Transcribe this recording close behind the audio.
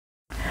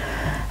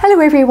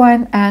Hello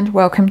everyone, and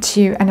welcome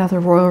to another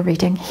royal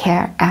reading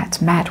here at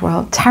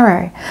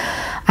MadWorldTarot.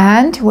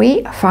 And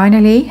we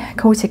finally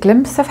caught a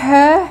glimpse of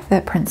her,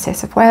 the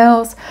Princess of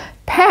Wales,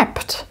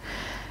 papped,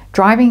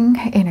 driving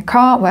in a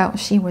car. Well,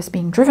 she was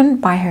being driven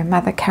by her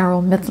mother,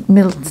 Carol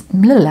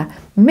Middleton,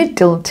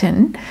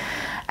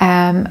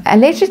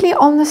 allegedly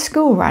on the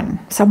school run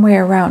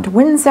somewhere around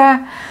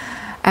Windsor.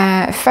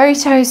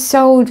 Photos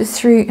sold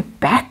through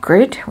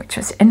Backgrid, which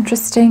was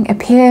interesting,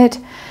 appeared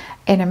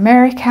in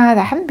America.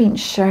 They haven't been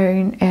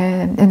shown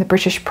in the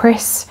British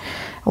press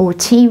or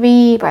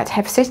TV, but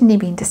have certainly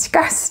been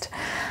discussed.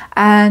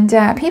 And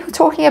people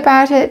talking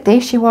about it.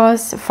 There she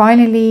was,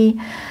 finally,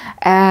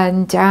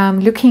 and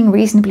looking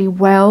reasonably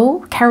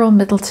well. Carol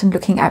Middleton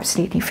looking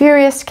absolutely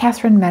furious.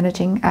 Catherine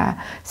managing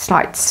a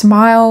slight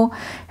smile.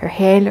 Her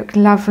hair looked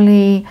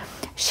lovely.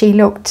 She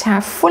looked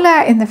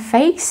fuller in the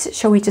face,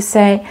 shall we just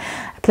say.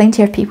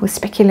 Plenty of people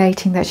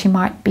speculating that she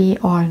might be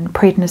on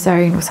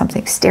prednisone or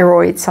something,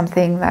 steroids,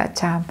 something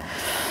that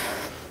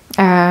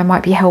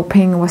might be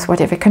helping with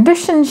whatever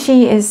condition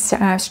she is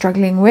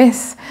struggling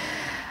with.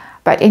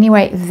 But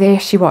anyway, there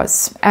she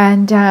was.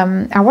 And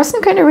I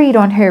wasn't going to read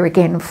on her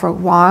again for a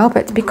while,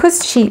 but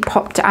because she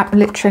popped up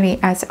literally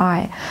as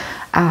I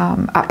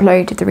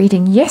uploaded the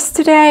reading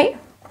yesterday,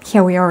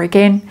 here we are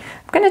again.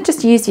 I'm going to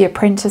just use the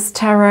Apprentice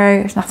Tarot.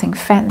 There's nothing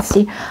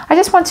fancy. I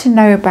just want to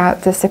know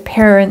about this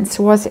appearance.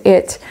 Was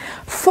it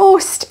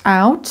forced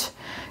out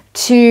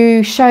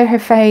to show her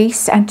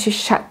face and to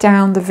shut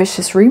down the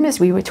vicious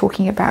rumors we were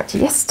talking about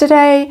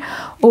yesterday?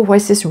 Or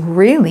was this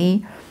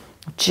really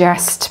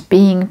just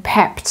being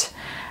pepped?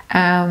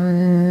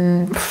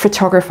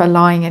 Photographer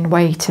lying in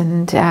wait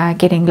and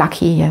getting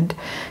lucky and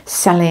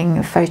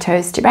selling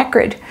photos to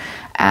Backgrid.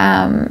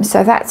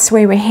 So that's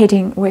where we're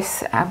heading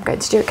with. I'm going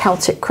to do a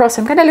Celtic cross.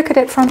 I'm going to look at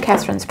it from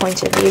Catherine's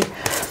point of view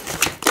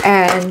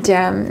and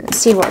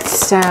see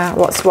what's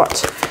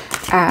what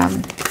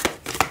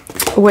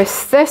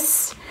with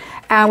this.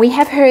 We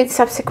have heard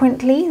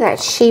subsequently that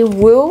she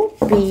will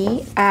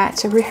be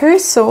at a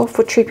rehearsal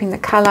for Trooping the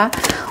Colour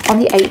on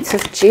the 8th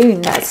of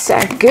June. That's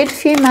a good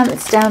few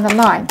months down the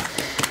line.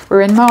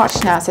 We're in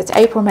March now, so it's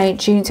April, May,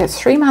 June, so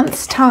 3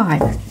 months'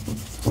 time.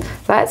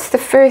 That's the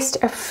first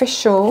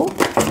official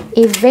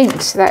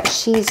event that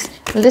she's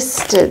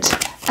listed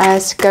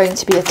as going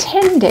to be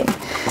attending.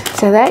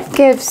 So that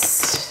gives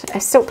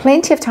still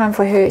plenty of time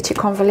for her to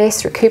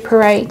convalesce,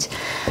 recuperate.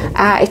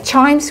 It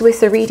chimes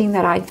with the reading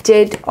that I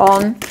did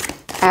on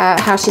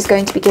how she's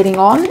going to be getting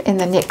on in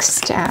the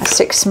next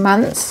 6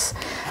 months.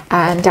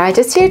 And I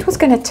did say it was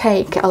going to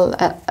take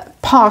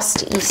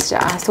past Easter.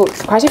 I thought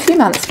quite a few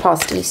months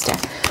past Easter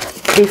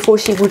before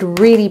she would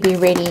really be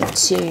ready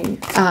to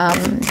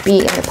be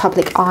in the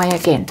public eye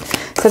again.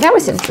 So that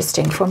was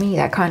interesting for me.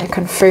 That kind of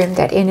confirmed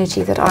that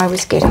energy that I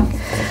was getting.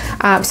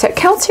 So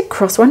Celtic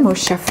cross, one more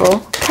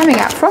shuffle, coming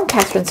up from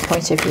Catherine's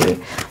point of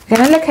view. We're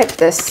going to look at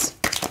this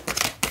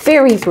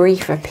very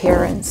brief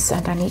appearance,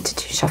 and I need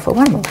to shuffle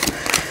one more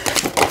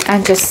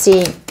and just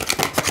see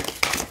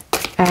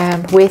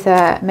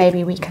whether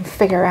maybe we can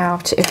figure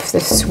out if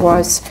this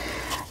was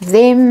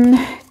them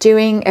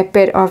doing a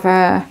bit of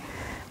a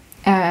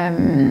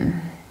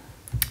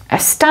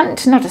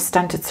stunt, not a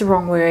stunt, it's the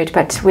wrong word,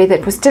 but whether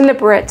it was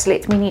deliberate.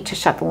 We need to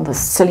shut all the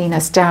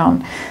silliness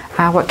down.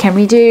 What can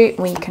we do?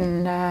 We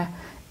can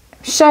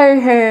show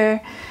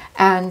her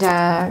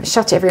and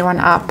shut everyone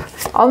up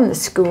on the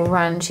school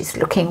run. She's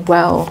looking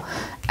well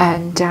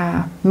and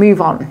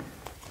move on.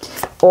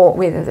 Or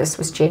whether this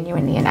was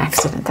genuinely an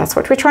accident. That's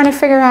what we're trying to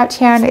figure out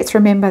here. And let's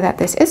remember that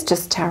this is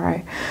just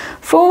tarot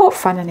for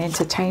fun and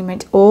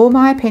entertainment. All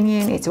my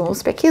opinion, it's all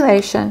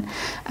speculation.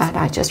 And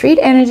I just read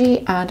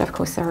energy. And of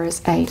course, there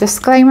is a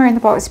disclaimer in the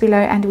box below.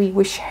 And we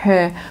wish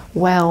her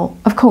well,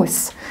 of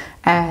course,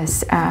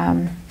 as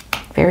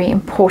very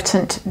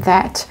important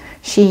that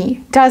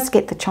she does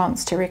get the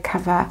chance to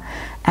recover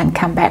and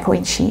come back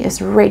when she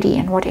is ready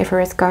and whatever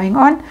is going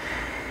on.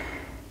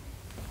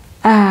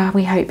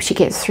 We hope she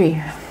gets through.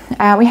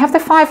 We have the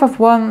Five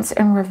of Wands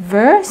in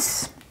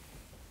reverse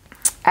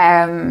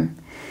as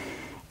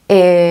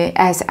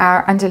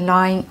our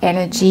underlying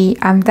energy,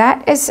 and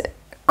that is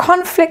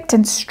conflict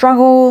and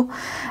struggle.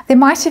 There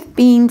might have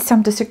been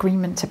some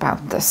disagreement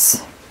about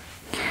this.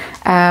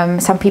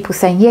 Some people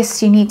saying,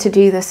 yes, you need to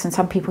do this, and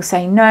some people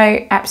saying,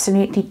 no,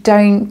 absolutely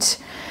don't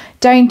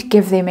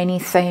give them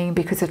anything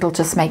because it'll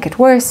just make it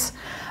worse.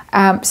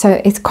 So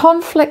it's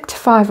conflict,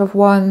 Five of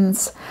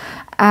Wands,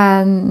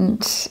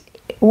 and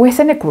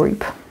within a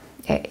group.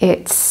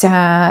 It's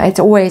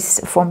always,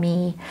 for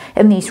me,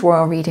 in these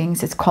royal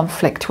readings, it's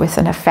conflict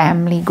within a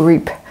family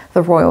group,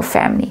 the royal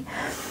family.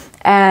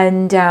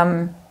 And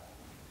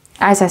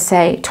as I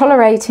say,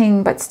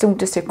 tolerating but still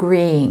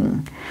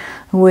disagreeing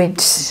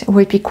would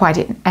be quite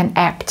an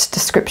apt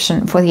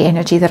description for the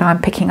energy that I'm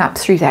picking up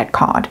through that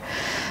card.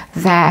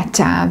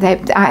 That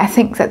I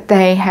think that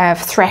they have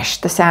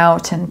thrashed this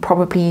out, and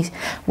probably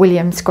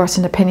William's got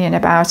an opinion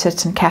about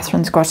it, and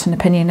Catherine's got an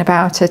opinion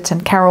about it,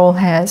 and Carol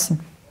has, and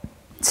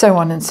so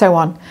on and so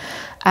on.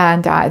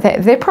 And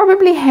they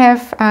probably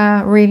have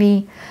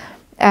really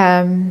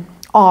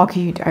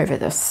argued over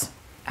this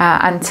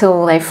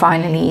until they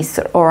finally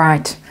said, all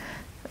right,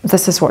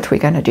 this is what we're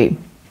going to do.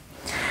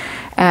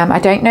 I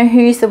don't know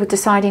who's the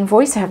deciding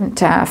voice. I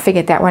haven't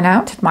figured that one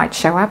out. It might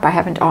show up. I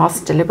haven't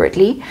asked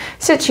deliberately.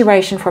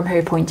 Situation from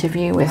her point of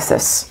view with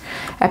this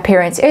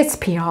appearance. It's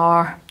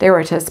PR. There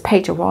it is.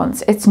 Page of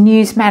Wands. It's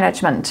news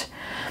management.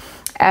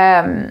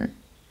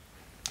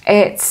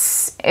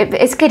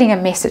 It's getting a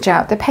message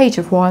out. The Page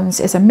of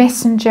Wands is a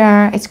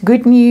messenger. It's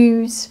good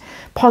news,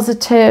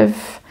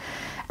 positive,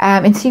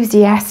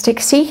 enthusiastic.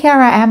 See, here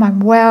I am. I'm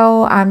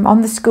well. I'm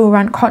on the school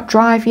run. Can't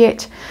drive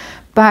yet,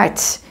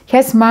 but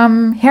here's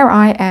mum, here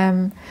I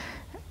am.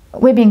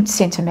 We're being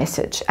sent a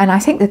message. And I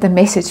think that the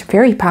message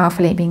very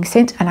powerfully being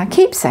sent, and I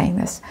keep saying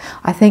this,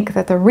 I think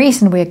that the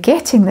reason we're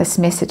getting this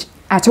message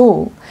at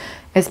all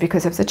is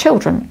because of the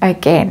children.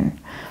 Again,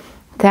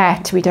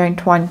 that we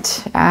don't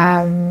want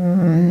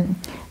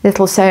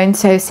little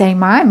so-and-so saying,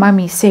 my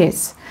mummy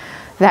says,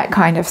 that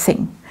kind of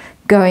thing.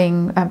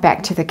 Going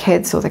back to the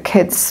kids, or the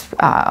kids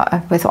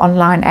with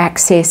online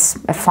access,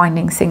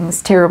 finding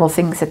things, terrible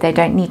things that they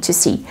don't need to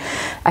see.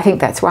 I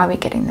think that's why we're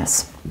getting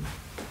this.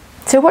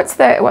 So what's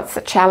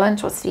the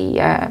challenge? What's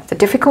the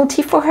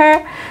difficulty for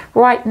her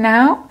right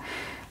now?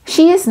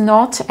 She is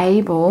not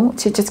able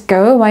to just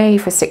go away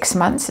for 6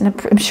 months, and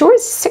I'm sure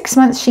it's 6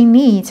 months she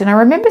needs. And I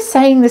remember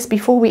saying this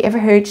before we ever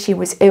heard she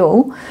was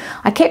ill.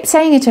 I kept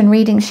saying it in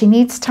readings. She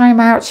needs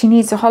time out. She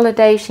needs a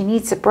holiday. She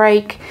needs a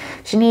break.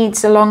 She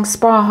needs a long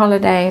spa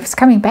holiday. It's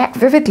coming back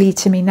vividly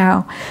to me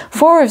now.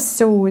 Four of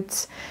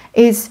Swords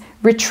is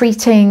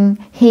retreating,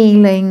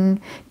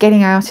 healing,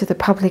 getting out of the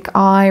public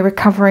eye,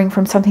 recovering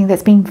from something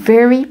that's been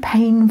very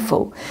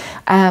painful.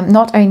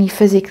 Not only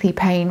physically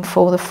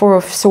painful, the Four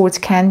of Swords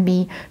can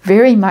be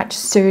very much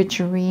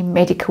surgery,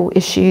 medical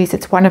issues.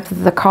 It's one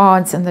of the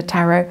cards in the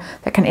tarot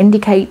that can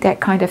indicate that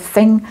kind of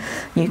thing.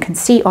 You can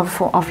see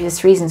for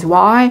obvious reasons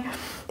why.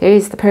 There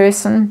is the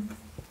person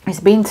who's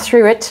been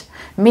through it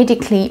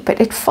medically, but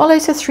it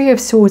follows the Three of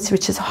Swords,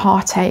 which is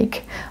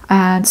heartache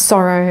and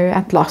sorrow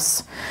and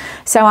loss.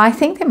 So I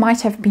think there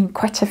might have been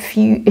quite a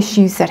few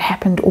issues that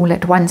happened all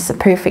at once, a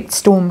perfect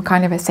storm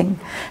kind of a thing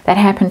that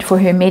happened for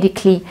her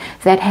medically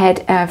that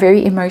had a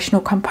very emotional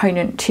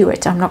component to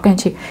it. I'm not going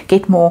to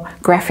get more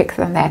graphic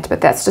than that,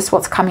 but that's just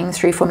what's coming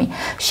through for me.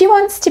 She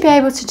wants to be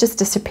able to just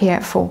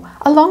disappear for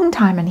a long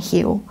time and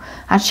heal,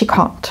 and she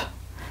can't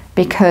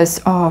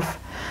because of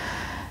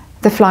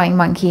the flying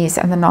monkeys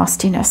and the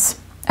nastiness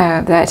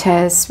that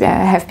has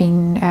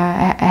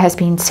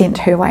been sent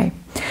her way.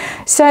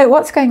 So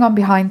what's going on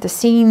behind the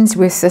scenes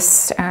with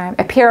this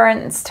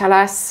appearance? Tell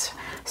us.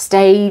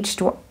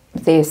 Staged.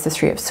 There's the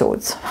Three of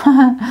Swords.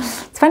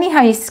 It's funny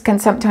how you can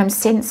sometimes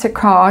sense a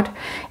card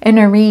in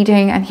a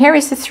reading, and here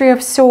is the Three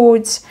of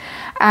Swords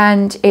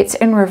and it's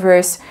in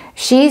reverse.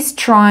 She's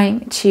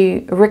trying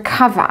to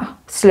recover,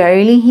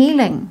 slowly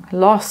healing,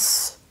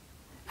 loss,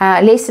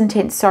 less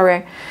intense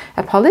sorrow,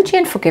 apology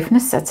and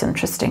forgiveness. That's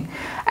interesting.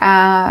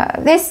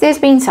 There's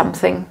been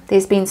something.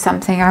 There's been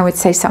something. I would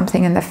say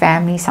something in the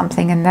family,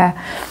 something in the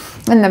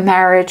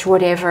marriage,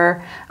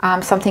 whatever.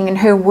 Something in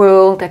her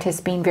world that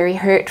has been very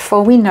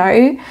hurtful. We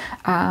know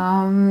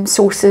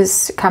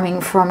sources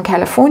coming from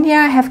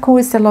California have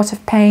caused a lot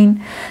of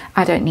pain.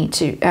 I don't need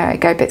to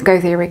go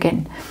there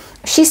again.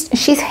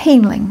 She's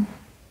healing.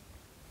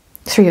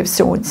 Three of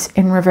Swords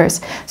in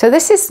reverse. So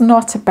this is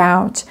not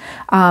about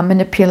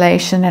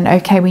manipulation and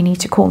okay, we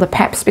need to call the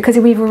paps, because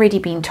we've already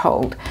been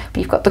told.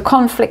 We've got the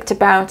conflict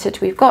about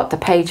it. We've got the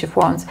Page of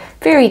Wands.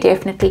 Very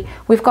definitely.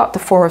 We've got the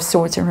Four of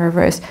Swords in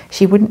reverse.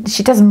 She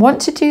doesn't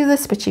want to do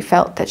this, but she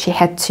felt that she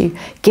had to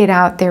get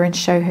out there and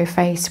show her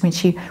face when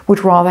she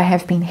would rather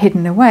have been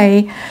hidden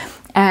away.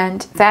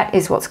 And that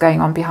is what's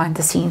going on behind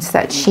the scenes,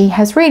 that she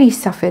has really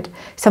suffered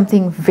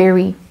something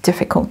very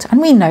difficult.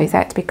 And we know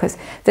that because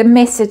the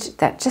message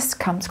that just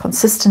comes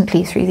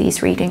consistently through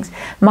these readings,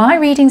 my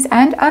readings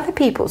and other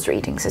people's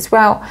readings as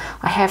well.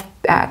 I have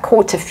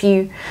caught a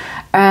few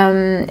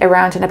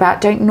around and about.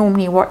 Don't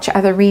normally watch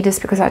other readers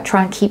because I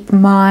try and keep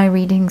my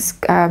readings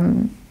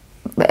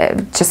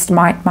just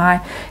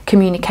my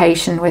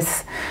communication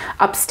with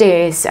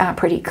upstairs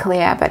pretty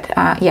clear, but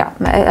yeah,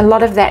 a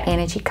lot of that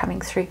energy coming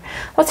through.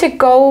 What's her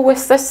goal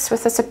with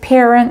this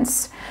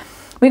appearance?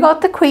 We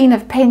got the Queen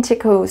of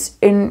Pentacles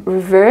in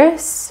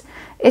reverse.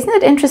 Isn't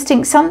it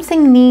interesting?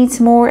 Something needs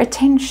more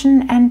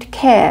attention and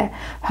care.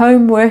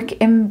 Homework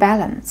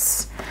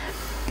imbalance.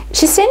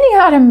 She's sending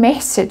out a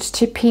message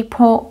to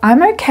people.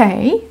 I'm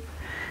okay.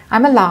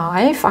 I'm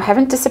alive. I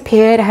haven't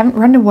disappeared. I haven't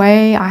run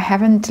away. I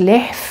haven't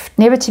left,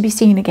 never to be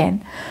seen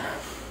again.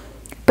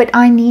 But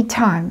I need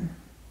time.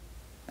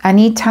 I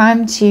need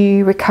time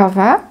to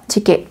recover, to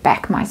get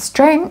back my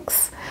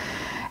strength,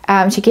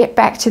 to get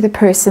back to the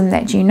person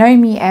that you know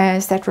me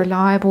as, that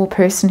reliable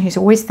person who's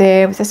always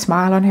there with a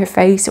smile on her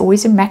face,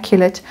 always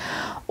immaculate,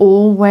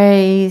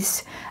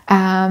 always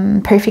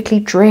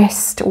perfectly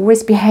dressed,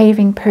 always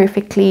behaving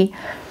perfectly.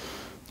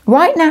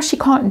 Right now, she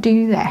can't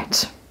do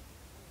that,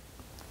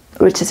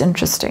 which is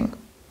interesting.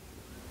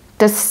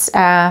 This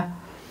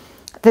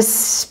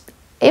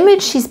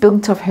image she's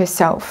built of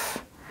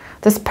herself,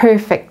 this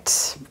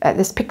perfect,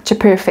 this picture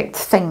perfect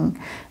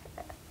thing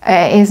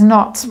is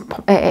not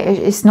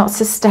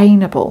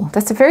sustainable.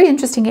 That's a very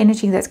interesting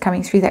energy that's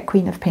coming through that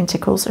Queen of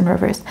Pentacles in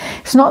reverse.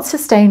 It's not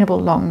sustainable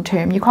long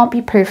term. You can't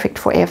be perfect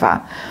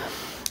forever.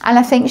 And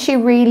I think she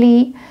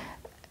really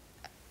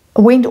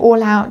went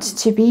all out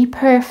to be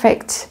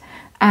perfect.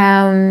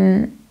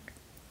 And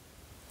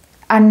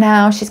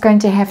now she's going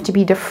to have to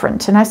be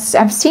different. And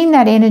I've seen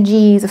that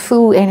energy, the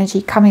Fool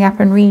energy, coming up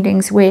in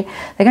readings where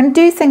they're going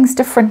to do things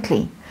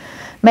differently.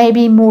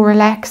 Maybe more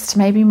relaxed,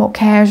 maybe more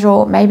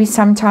casual, maybe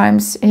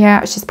sometimes,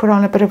 yeah, she's put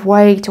on a bit of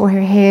weight or her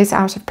hair's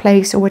out of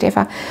place or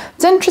whatever.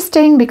 It's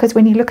interesting because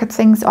when you look at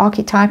things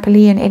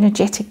archetypally and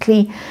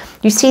energetically,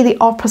 you see the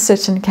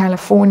opposite in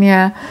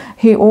California,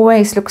 who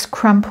always looks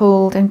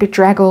crumpled and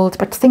bedraggled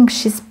but thinks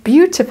she's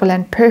beautiful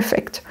and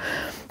perfect.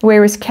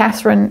 Whereas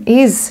Catherine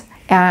is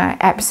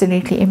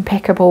absolutely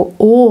impeccable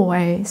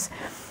always.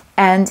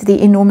 And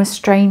the enormous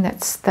strain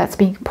that's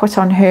being put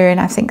on her, and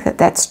I think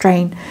that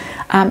strain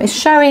is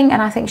showing,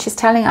 and I think she's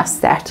telling us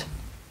that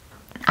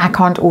I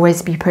can't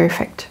always be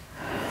perfect.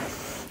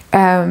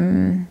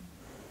 So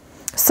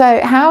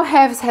how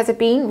has it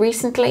been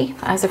recently?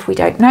 As if we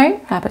don't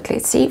know, but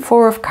let's see.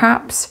 4 of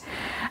Cups,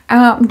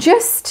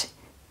 just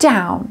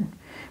down,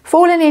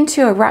 fallen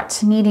into a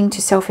rut, needing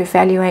to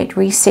self-evaluate,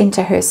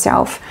 recenter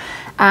herself.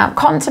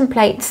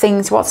 Contemplate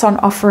things, what's on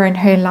offer in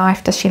her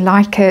life. Does she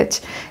like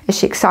it? Is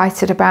she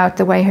excited about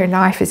the way her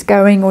life is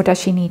going, or does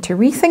she need to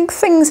rethink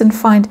things and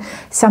find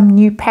some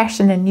new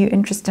passion and new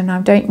interest? And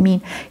I don't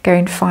mean go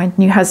and find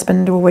new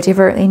husband or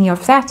whatever, any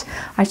of that.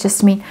 I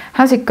just mean,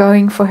 how's it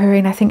going for her?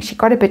 And I think she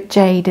got a bit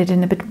jaded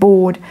and a bit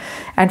bored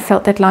and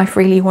felt that life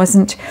really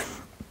wasn't,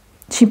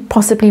 she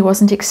possibly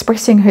wasn't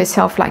expressing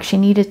herself like she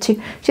needed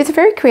to. She's a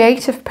very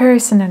creative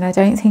person, and I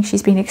don't think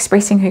she's been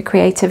expressing her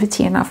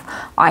creativity enough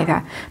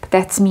either. But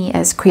that's me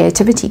as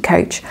creativity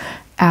coach,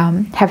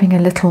 having a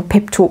little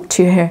pep talk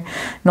to her.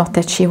 Not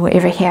that she will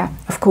ever hear,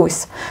 of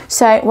course.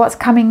 So what's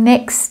coming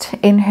next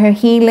in her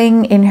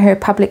healing, in her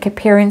public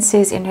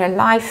appearances, in her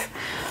life?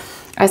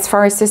 As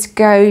far as this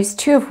goes,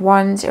 2 of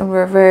Wands in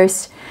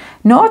reverse.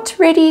 Not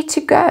ready to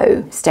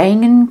go,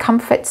 staying in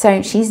comfort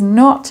zone. She's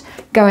not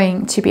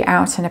going to be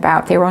out and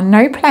about. There are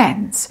no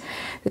plans.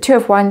 The 2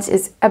 of Wands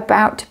is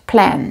about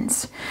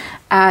plans,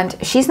 and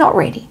she's not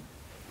ready.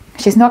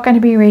 She's not going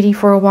to be ready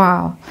for a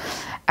while.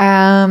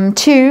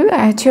 2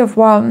 of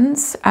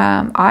Wands,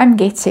 I'm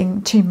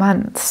getting 2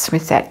 months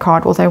with that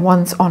card, although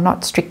wands are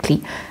not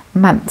strictly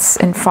months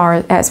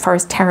as far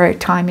as tarot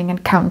timing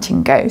and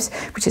counting goes,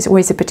 which is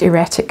always a bit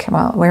erratic,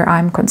 well, where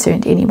I'm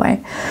concerned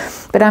anyway.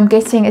 But I'm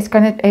guessing it's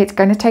going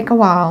to take a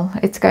while.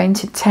 It's going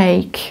to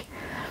take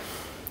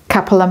a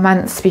couple of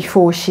months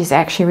before she's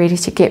actually ready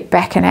to get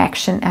back in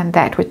action, and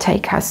that would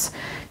take us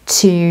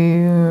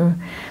to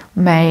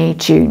May,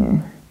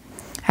 June.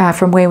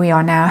 From where we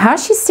are now. How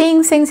she's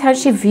seeing things, how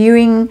she's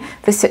viewing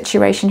the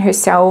situation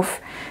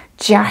herself.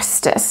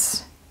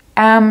 Justice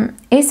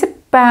is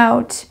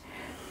about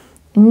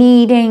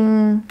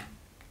needing,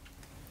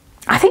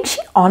 I think she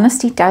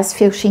honestly does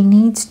feel she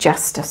needs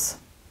justice.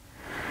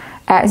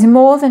 It's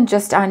more than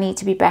just I need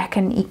to be back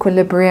in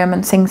equilibrium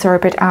and things are a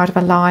bit out of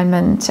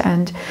alignment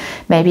and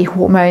maybe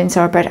hormones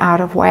are a bit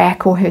out of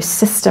whack, or her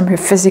system, her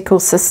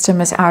physical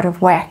system is out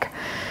of whack.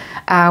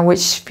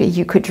 Which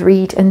you could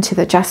read into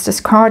the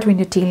Justice card when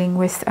you're dealing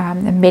with a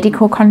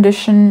medical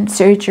condition,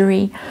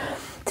 surgery.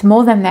 It's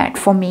more than that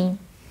for me.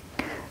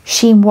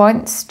 She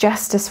wants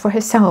justice for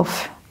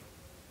herself.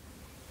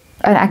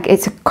 And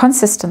it's a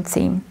consistent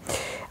theme.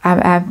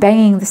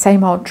 Banging the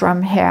same old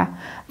drum here,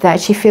 that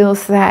she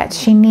feels that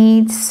she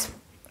needs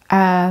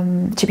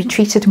to be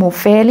treated more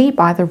fairly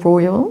by the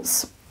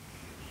royals.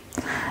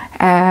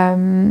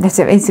 This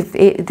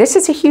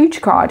is a huge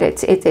card.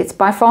 It's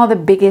by far the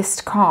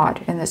biggest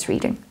card in this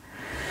reading,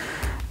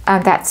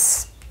 and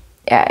that's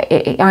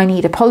I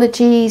need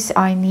apologies,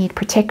 I need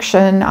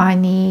protection, I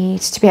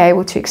need to be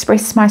able to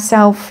express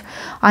myself,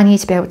 I need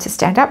to be able to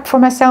stand up for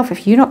myself.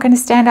 If you're not going to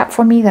stand up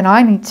for me, then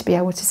I need to be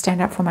able to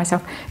stand up for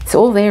myself. It's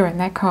all there in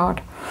that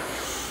card.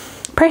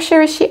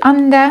 Pressure is she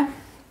under?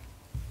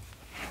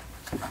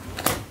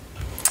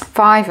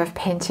 5 of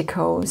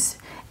Pentacles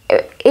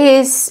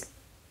is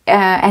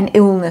an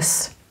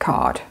illness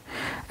card.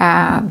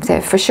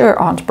 They for sure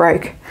aren't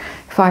broke.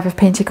 5 of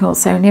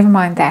Pentacles, so never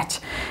mind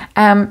that.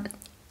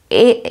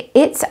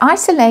 It's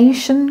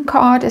isolation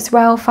card as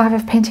well. 5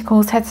 of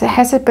Pentacles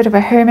has a bit of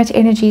a hermit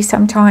energy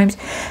sometimes.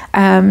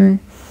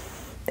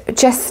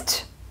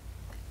 Just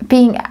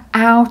being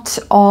out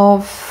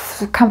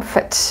of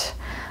comfort,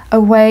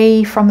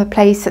 away from the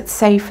place that's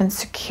safe and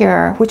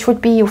secure, which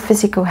would be your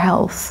physical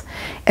health.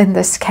 In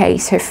this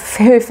case, her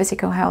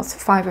physical health,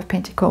 5 of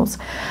Pentacles,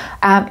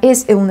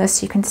 is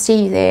illness. You can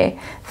see there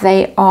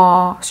they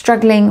are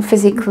struggling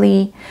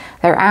physically.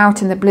 They're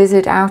out in the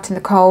blizzard, out in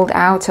the cold,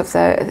 out of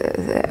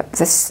the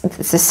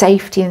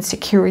safety and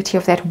security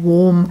of that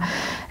warm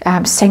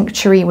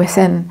sanctuary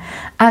within.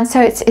 And so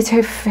it's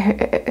her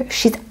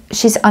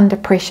she's under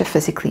pressure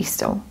physically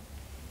still.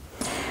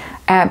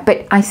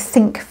 but I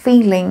think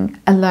feeling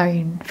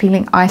alone,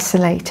 feeling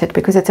isolated,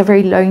 because it's a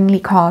very lonely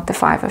card, the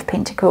Five of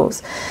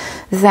Pentacles,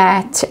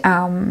 that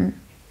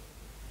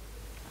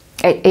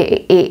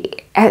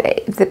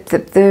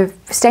the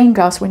stained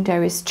glass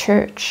window is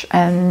church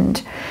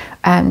and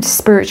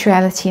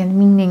spirituality and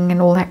meaning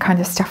and all that kind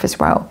of stuff as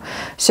well.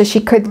 So she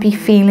could be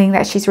feeling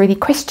that she's really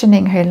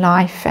questioning her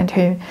life and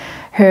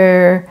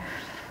her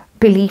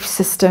belief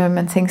system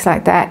and things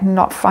like that, and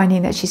not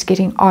finding that she's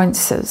getting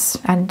answers.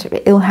 And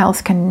ill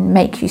health can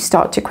make you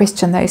start to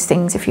question those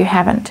things if you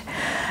haven't.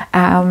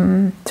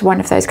 It's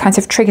one of those kinds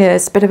of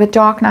triggers, bit of a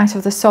dark night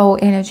of the soul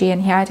energy in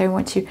here. I don't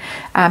want to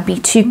be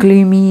too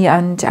gloomy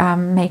and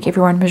make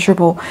everyone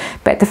miserable,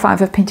 but the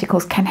Five of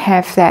Pentacles can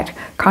have that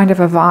kind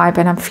of a vibe,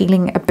 and I'm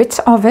feeling a bit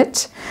of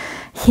it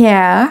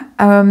here.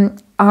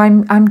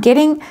 I'm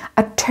getting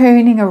a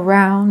turning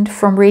around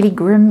from really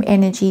grim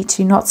energy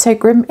to not so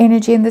grim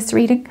energy in this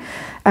reading,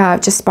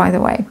 just by the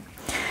way.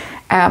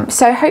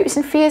 So hopes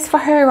and fears for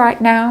her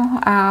right now.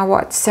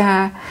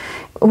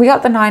 We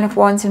got the Nine of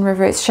Wands in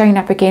reverse showing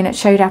up again. It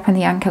showed up in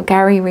the Uncle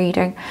Gary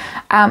reading.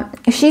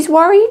 She's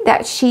worried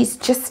that she's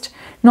just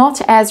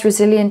not as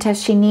resilient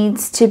as she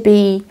needs to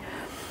be,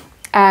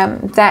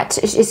 that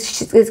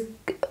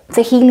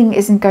the healing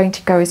isn't going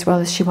to go as well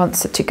as she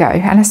wants it to go.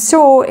 And I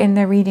saw in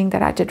the reading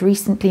that I did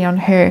recently on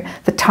her,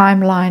 the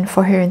timeline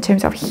for her in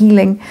terms of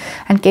healing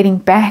and getting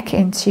back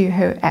into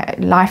her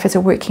life as a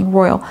working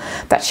royal,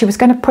 that she was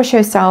going to push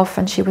herself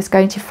and she was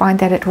going to find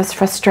that it was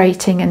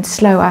frustrating and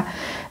slower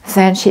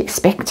than she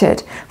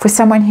expected. For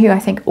someone who I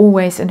think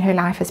always in her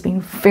life has been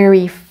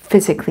very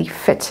physically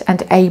fit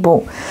and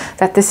able,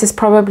 that this is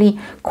probably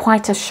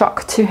quite a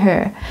shock to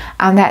her,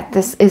 and that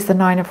this is the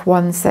Nine of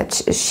Wands, that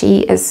she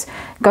is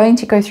going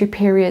to go through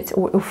periods,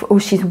 or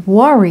she's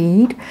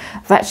worried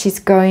that she's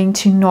going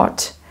to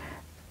not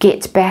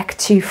get back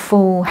to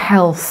full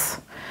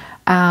health,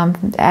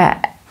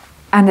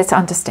 and it's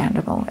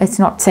understandable. It's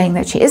not saying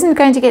that she isn't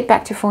going to get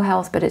back to full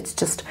health, but it's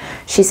just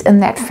she's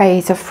in that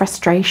phase of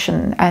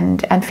frustration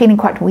and feeling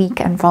quite weak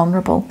and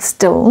vulnerable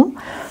still.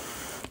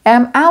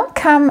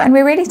 Outcome, and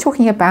we're really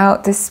talking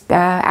about this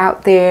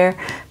out there,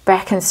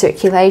 back in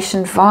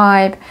circulation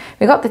vibe.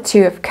 We got the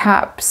Two of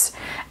Cups.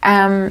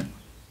 For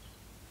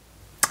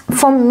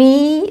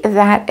me,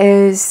 that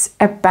is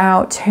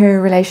about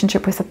her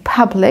relationship with the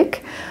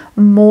public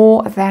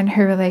more than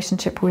her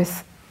relationship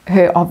with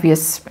her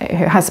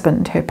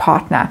husband, her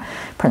partner,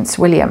 Prince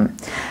William.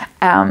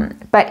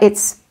 But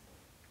it's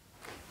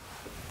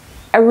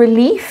a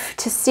relief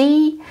to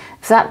see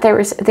that there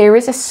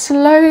is a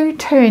slow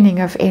turning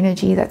of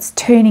energy that's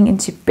turning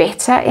into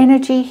better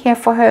energy here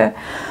for her.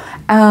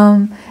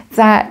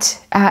 That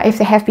if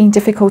there have been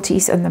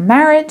difficulties in the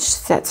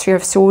marriage, that Three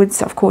of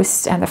Swords, of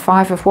course, and the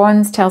Five of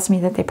Wands tells me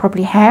that there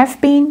probably have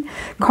been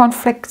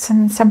conflicts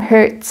and some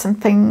hurts and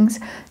things,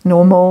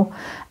 normal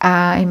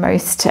in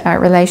most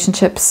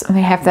relationships, and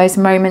they have those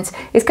moments.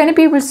 It's going to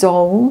be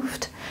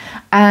resolved.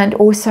 And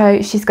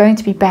also she's going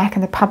to be back,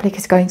 and the public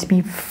is going to be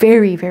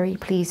very, very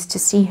pleased to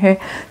see her.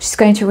 She's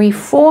going to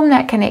reform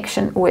that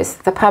connection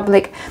with the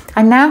public.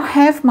 I now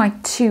have my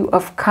Two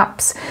of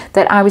Cups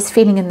that I was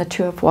feeling in the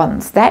Two of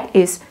Wands. That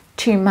is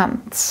 2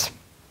 months.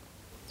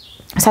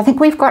 So I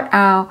think we've got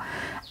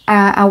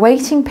our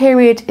waiting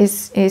period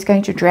is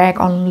going to drag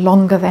on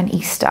longer than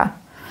Easter.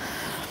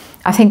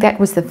 I think that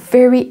was the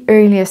very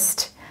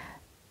earliest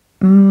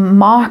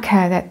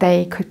marker that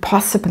they could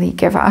possibly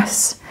give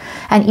us,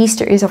 and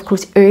Easter is of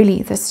course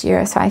early this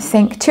year. So I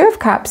think Two of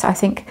Cups, I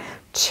think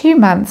 2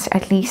 months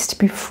at least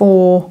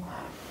before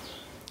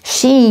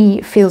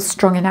she feels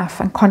strong enough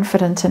and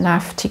confident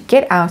enough to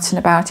get out and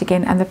about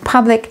again, and the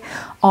public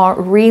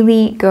are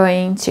really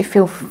going to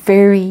feel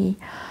very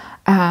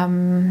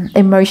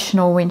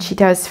emotional when she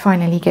does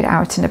finally get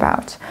out and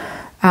about.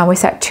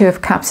 With that Two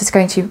of Cups, it's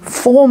going to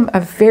form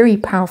a very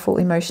powerful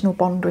emotional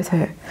bond with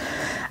her.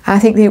 I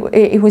think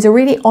it was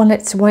already on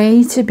its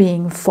way to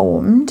being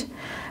formed,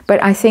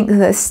 but I think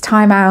this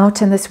time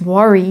out and this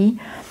worry,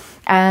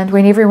 and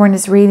when everyone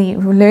is really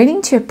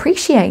learning to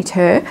appreciate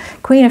her,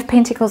 Queen of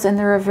Pentacles in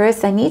the reverse,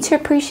 they need to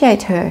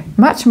appreciate her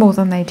much more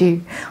than they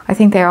do. I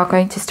think they are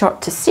going to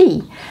start to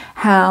see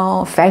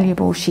how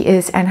valuable she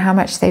is and how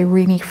much they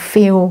really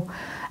feel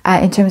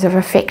in terms of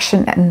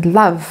affection and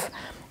love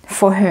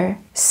for her.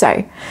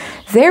 So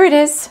there it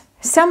is.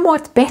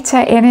 Somewhat better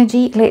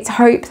energy. Let's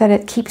hope that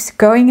it keeps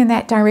going in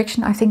that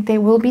direction. I think there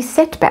will be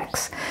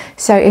setbacks.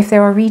 So if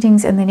there are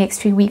readings in the next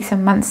few weeks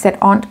and months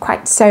that aren't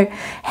quite so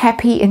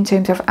happy in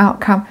terms of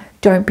outcome,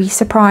 don't be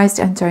surprised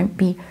and don't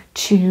be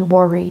too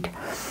worried.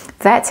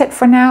 That's it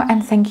for now,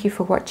 and thank you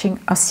for watching.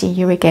 I'll see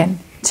you again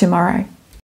tomorrow.